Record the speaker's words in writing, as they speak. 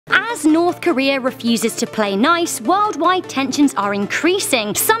As North Korea refuses to play nice, worldwide tensions are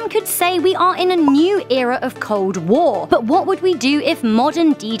increasing. Some could say we are in a new era of Cold War. But what would we do if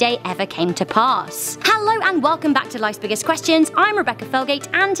modern D-Day ever came to pass? Hello and welcome back to Life's Biggest Questions. I'm Rebecca Felgate,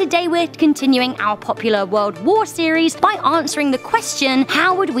 and today we're continuing our popular World War series by answering the question,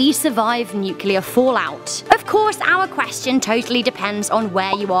 how would we survive nuclear fallout? Of course, our question totally depends on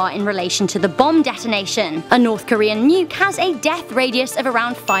where you are in relation to the bomb detonation. A North Korean nuke has a death radius of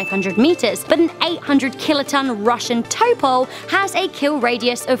around 500 meters, but an 800 kiloton Russian Topol has a kill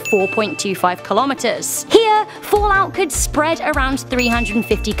radius of 4.25 kilometers. Here, fallout could spread around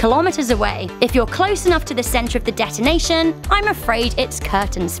 350 kilometers away. If you're close enough to the center of the detonation, I'm afraid it's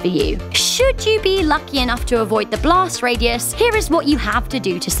curtains for you. Should you be lucky enough to avoid the blast radius, here is what you have to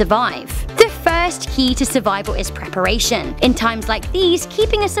do to survive. The first key to survival is preparation. In times like these,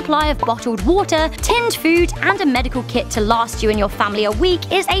 keeping a supply of bottled water, tinned food, and a medical kit to last you and your family a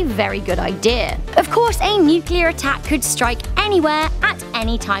week is a very good idea. Of course, a nuclear attack could strike anywhere at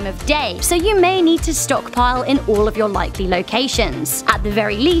any time of day, so you may need to stockpile in all of your likely locations. At the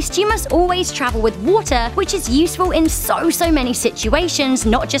very least, you must always travel with water, which is useful in so many situations,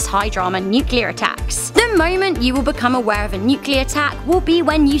 not just high-drama nuclear attacks. The moment you will become aware of a nuclear attack will be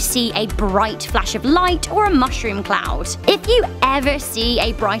when you see a bright flash of light or a mushroom cloud. If you ever see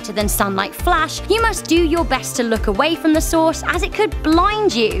a brighter than sunlight flash, you must do your best to look away from the source, as it could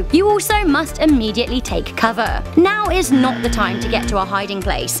blind you. You also must immediately take cover. Now is not the time to get to a hiding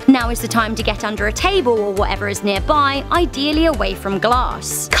place. Now is the time to get under a table or whatever is nearby, ideally away from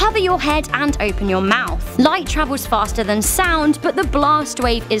glass. Cover your head and open your mouth. Light travels faster than sound, but the blast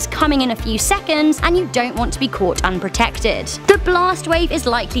wave is coming in a few seconds and you don't want to be caught unprotected. The blast wave is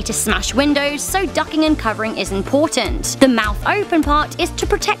likely to smash windows, so ducking and covering is important. The mouth open part is to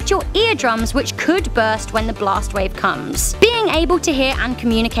protect your eardrums, which could burst when the blast wave comes. Being able to hear and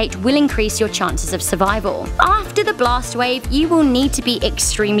communicate will increase your chances of survival. After the blast wave, you will need to be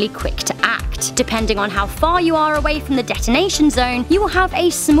extremely quick to act. Depending on how far you are away from the detonation zone, you will have a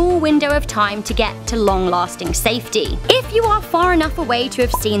small window of time to get to long-lasting safety. If you are far enough away to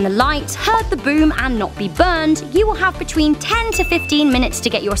have seen the light, heard the boom, and not be burned, you will have between 10 to 15 minutes to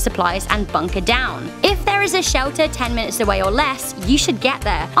get your supplies and bunker down. If there is a shelter 10 minutes away or less, you should get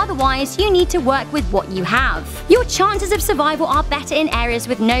there. Otherwise, you need to work with what you have. Your chances of survival are better in areas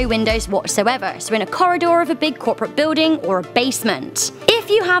with no windows whatsoever, so in a corridor of a big corporate building or a basement.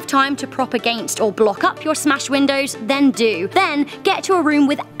 If you have time to prop against or block up your smashed windows, then do. Then get to a room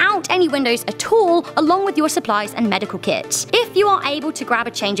without any windows at all, along with your supplies and medical kit. If you are able to grab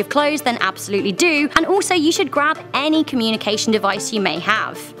a change of clothes, then absolutely do, and also you should grab any communication device you may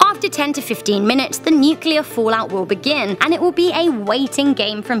have. After 10 to 15 minutes, the nuclear fallout will begin, and it will be a waiting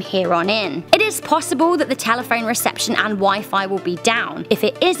game from here on in. It is possible that the telephone reception and Wi-Fi will be down. If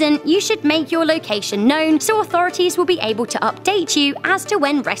it isn't, you should make your location known so authorities will be able to update you as to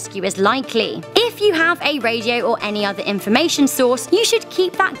when rescue is likely. If you have a radio or any other information source, you should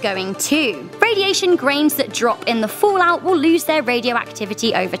keep that going too. Radiation grains that drop in the fallout will lose their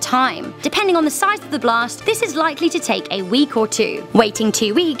radioactivity over time. Depending on the size of the blast, this is likely to take a week or two. Waiting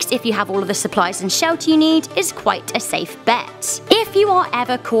 2 weeks if you have all of the supplies and shelter you need is quite a safe bet. If you are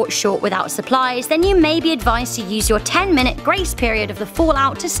ever caught short without supplies, then you may be advised to use your 10-minute grace period of the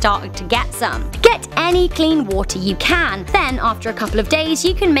fallout to start to get some. Get any clean water you can, then after a couple of days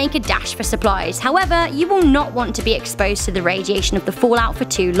you can make a dash for supplies. However, you will not want to be exposed to the radiation of the fallout for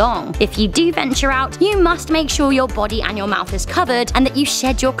too long. If you do venture out, you must make sure your body and your mouth is covered and that you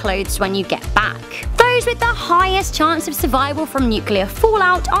shed your clothes when you get back. Those with the highest chance of survival from nuclear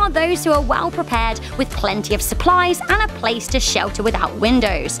fallout are those who are well prepared with plenty of supplies and a place to shelter without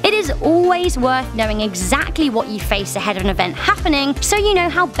windows. It is always worth knowing exactly what you face ahead of an event happening, so you know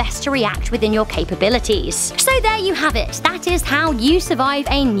how best to react within your capabilities. So there you have it. That is how you survive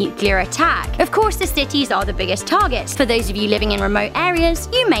a nuclear attack. Of course, the cities are the biggest targets. For those of you living in remote areas,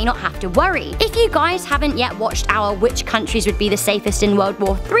 you may not have to worry. If you guys haven't yet watched our Which Countries Would Be the Safest in World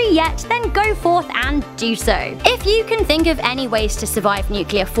War III yet, then go forth and do so. If you can think of any ways to survive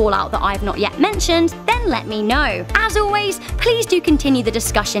nuclear fallout that I've not yet mentioned, then let me know. As always, please do continue the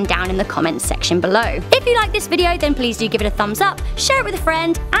discussion down in the comments section below. If you like this video, then please do give it a thumbs up, share it with a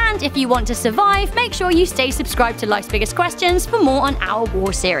friend, and if you want to survive, make sure you stay subscribed to Life's Biggest Questions for more on our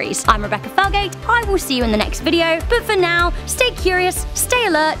war series. I'm Rebecca Felgate, I will see you in the next video, but for now, stay curious, stay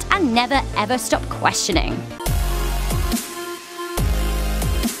alert, and never ever stop questioning.